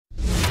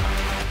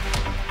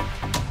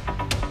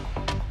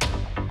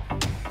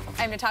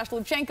I'm Natasha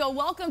Lubchenko.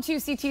 Welcome to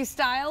CT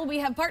Style. We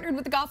have partnered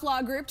with the Goff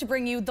Law Group to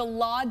bring you The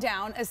Law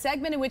Down, a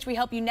segment in which we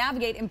help you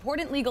navigate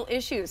important legal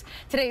issues.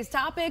 Today's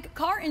topic,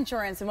 car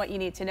insurance and what you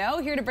need to know.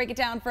 Here to break it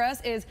down for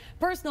us is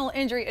personal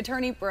injury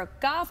attorney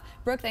Brooke Goff.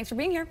 Brooke, thanks for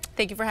being here.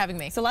 Thank you for having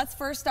me. So let's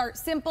first start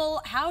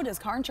simple. How does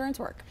car insurance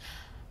work?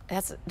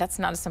 That's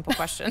not a simple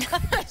question.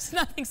 There's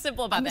nothing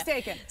simple about that.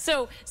 Mistaken.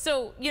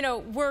 So you know,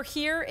 we're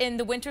here and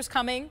the winter's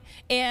coming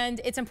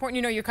and it's important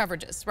you know your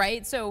coverages,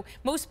 right? So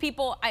most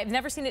people, I've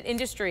never seen an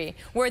industry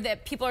where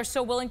that people are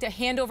so willing to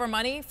hand over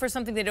money for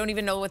something they don't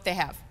even know what they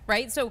have,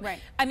 right? So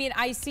I mean,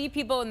 I see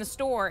people in the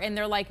store and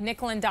they're like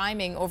nickel and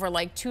diming over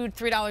like $2,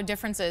 $3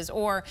 differences,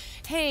 or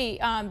hey,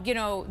 you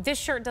know, this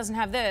shirt doesn't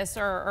have this,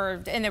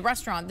 or in the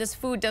restaurant, this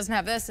food doesn't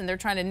have this, and they're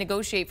trying to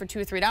negotiate for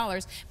 $2 or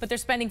 $3, but they're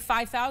spending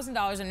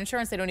 $5,000 in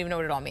insurance they don't even know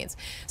what it all means.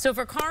 So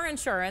for car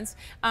insurance,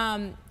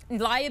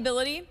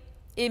 liability,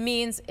 it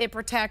means it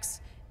protects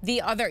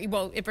the other,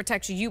 well, it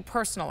protects you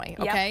personally,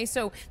 okay?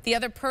 So the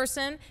other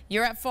person,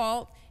 you're at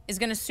fault, is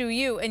gonna sue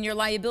you, and your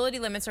liability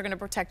limits are gonna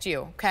protect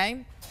you,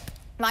 okay?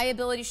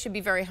 Liability should be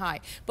very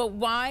high, but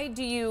why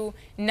do you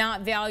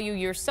not value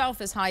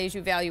yourself as high as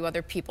you value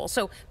other people?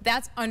 So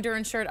that's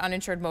underinsured,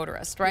 uninsured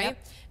motorist, right?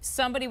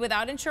 Somebody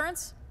without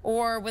insurance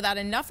or without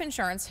enough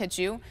insurance hits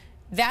you,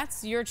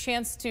 that's your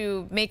chance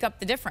to make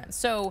up the difference.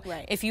 So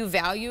if you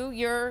value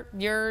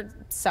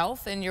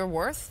yourself and your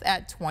worth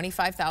at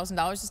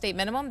 $25,000 a state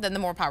minimum, then the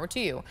more power to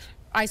you.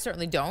 I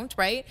certainly don't,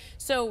 right?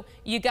 So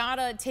you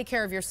gotta take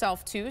care of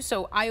yourself too.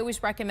 So I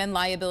always recommend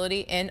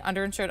liability and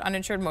underinsured,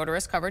 uninsured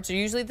motorist coverage. They're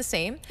usually the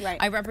same.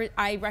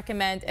 I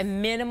recommend a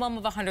minimum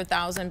of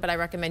 100,000, but I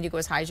recommend you go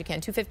as high as you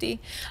can, 250.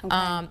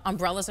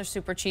 Umbrellas are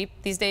super cheap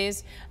these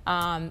days.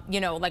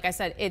 You know, like I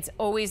said, it's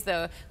always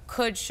the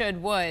could,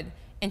 should, would,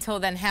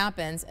 until then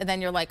happens, and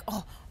then you're like,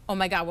 oh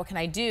my God, what can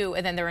I do?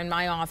 And then they're in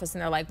my office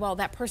and they're like, well,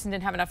 that person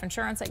didn't have enough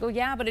insurance. I go,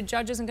 yeah, but a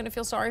judge isn't gonna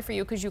feel sorry for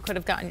you because you could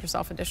have gotten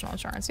yourself additional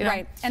insurance, you know?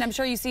 Right, and I'm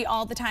sure you see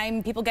all the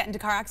time people get into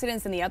car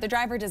accidents and the other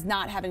driver does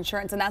not have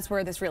insurance, and that's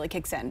where this really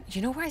kicks in.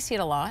 You know where I see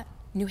it a lot?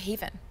 New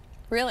Haven.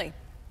 Really?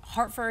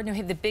 Hartford, New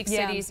Haven, the big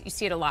cities, you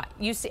see it a lot.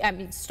 You see, I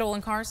mean,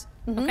 stolen cars,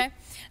 okay?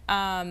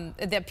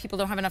 That people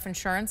don't have enough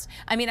insurance.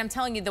 I mean, I'm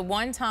telling you, the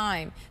one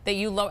time that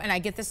you lower, and I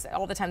get this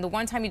all the time, the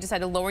one time you decide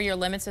to lower your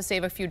limits to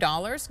save a few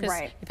dollars,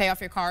 because you pay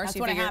off your car. That's so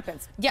when it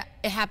happens. Yeah,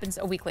 it happens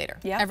a week later,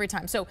 every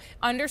time. So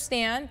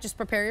understand, just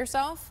prepare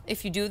yourself.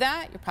 If you do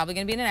that, you're probably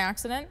gonna be in an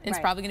accident. It's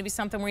probably gonna be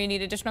something where you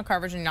need additional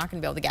coverage and you're not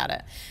gonna be able to get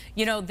it.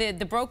 You know,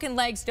 the broken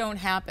legs don't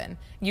happen,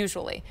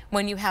 usually,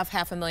 when you have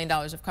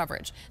 $500,000 of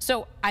coverage.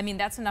 So, I mean,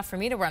 that's enough for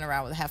me to run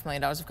around with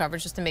 $500,000 of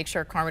coverage just to make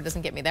sure karma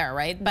doesn't get me there,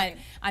 right? But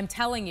I'm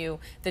telling you,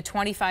 the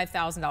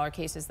 $25,000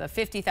 cases, the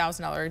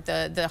 $50,000,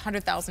 the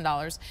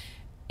 $100,000,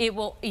 it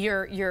will,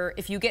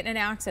 if you get in an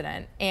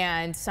accident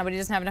and somebody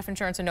doesn't have enough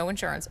insurance or no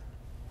insurance,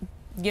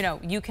 you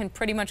know, you can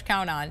pretty much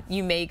count on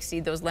you may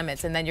exceed those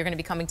limits, and then you're going to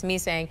be coming to me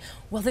saying,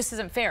 well, this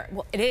isn't fair.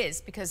 Well, it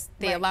is, because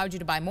they allowed you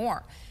to buy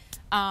more.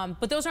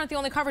 But those aren't the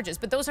only coverages,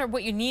 but those are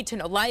what you need to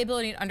know.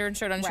 Liability and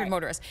underinsured, uninsured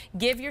motorists.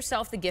 Give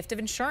yourself the gift of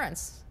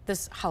insurance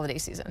this holiday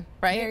season,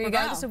 right?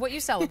 Regardless of what you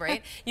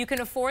celebrate, you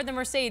can afford the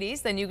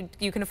Mercedes, then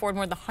you can afford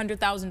more than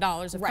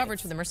 $100,000 of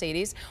coverage for the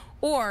Mercedes,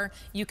 or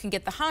you can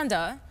get the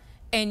Honda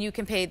and you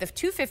can pay the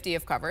 $250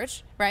 of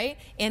coverage, right?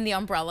 And the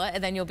umbrella,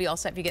 and then you'll be all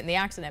set if you get in the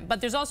accident.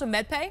 But there's also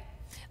MedPay.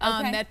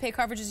 MedPay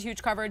coverage is a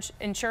huge coverage.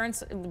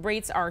 Insurance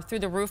rates are through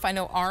the roof. I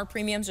know our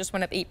premiums just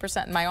went up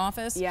 8% in my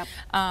office.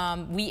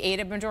 We ate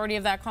a majority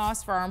of that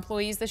cost for our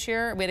employees this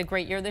year. We had a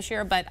great year this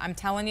year, but I'm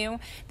telling you,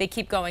 they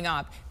keep going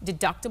up.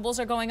 Deductibles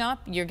are going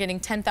up. You're getting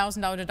 $10,000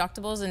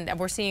 deductibles, and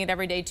we're seeing it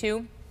every day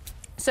too.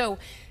 So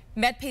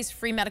Med pays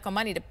free medical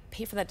money to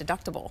pay for that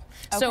deductible.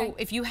 So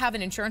if you have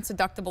an insurance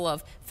deductible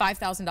of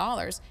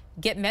 $5,000,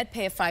 get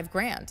MedPay of $5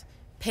 grand.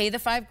 Pay the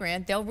 $5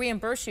 grand. They'll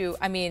reimburse you.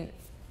 I mean,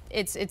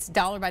 it's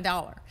dollar by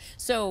dollar.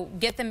 So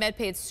get the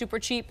MedPay, it's super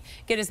cheap.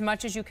 Get as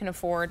much as you can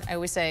afford. I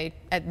always say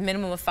at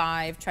minimum of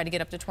 5, try to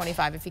get up to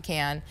 25 if you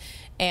can.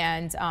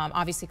 And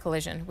obviously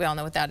collision, we all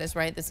know what that is,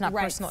 right? It's not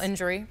personal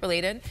injury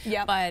related,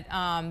 but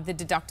the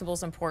deductible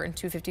is important,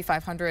 $250,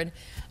 $500,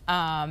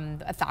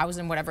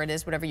 $1,000, whatever it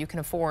is, whatever you can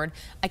afford.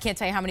 I can't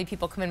tell you how many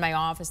people come in my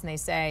office and they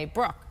say,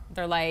 Brooke,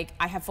 they're like,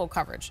 I have full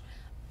coverage.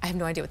 I have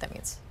no idea what that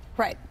means.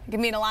 Right. It can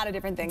mean a lot of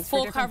different things.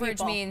 Full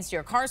coverage means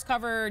your car's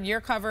covered,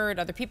 you're covered,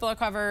 other people are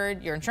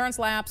covered, your insurance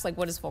lapse. Like,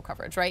 what is full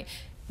coverage, right?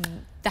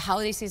 The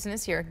holiday season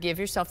is here. Give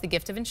yourself the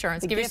gift of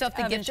insurance. Give yourself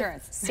the gift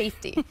of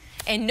safety.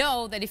 And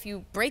know that if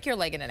you break your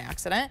leg in an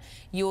accident,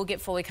 you will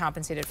get fully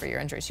compensated for your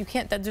injuries. You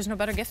can't, there's no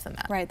better gift than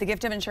that. Right. The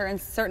gift of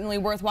insurance, certainly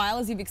worthwhile,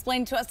 as you've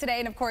explained to us today.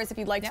 And of course, if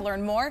you'd like to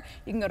learn more,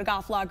 you can go to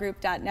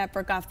gofflawgroup.net.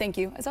 Brooke Goff, thank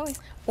you, as always.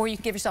 Or you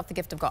can give yourself the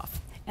gift of golf.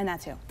 And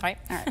that too. All right.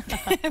 All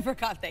right. Brooke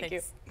Goff, thank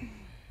you.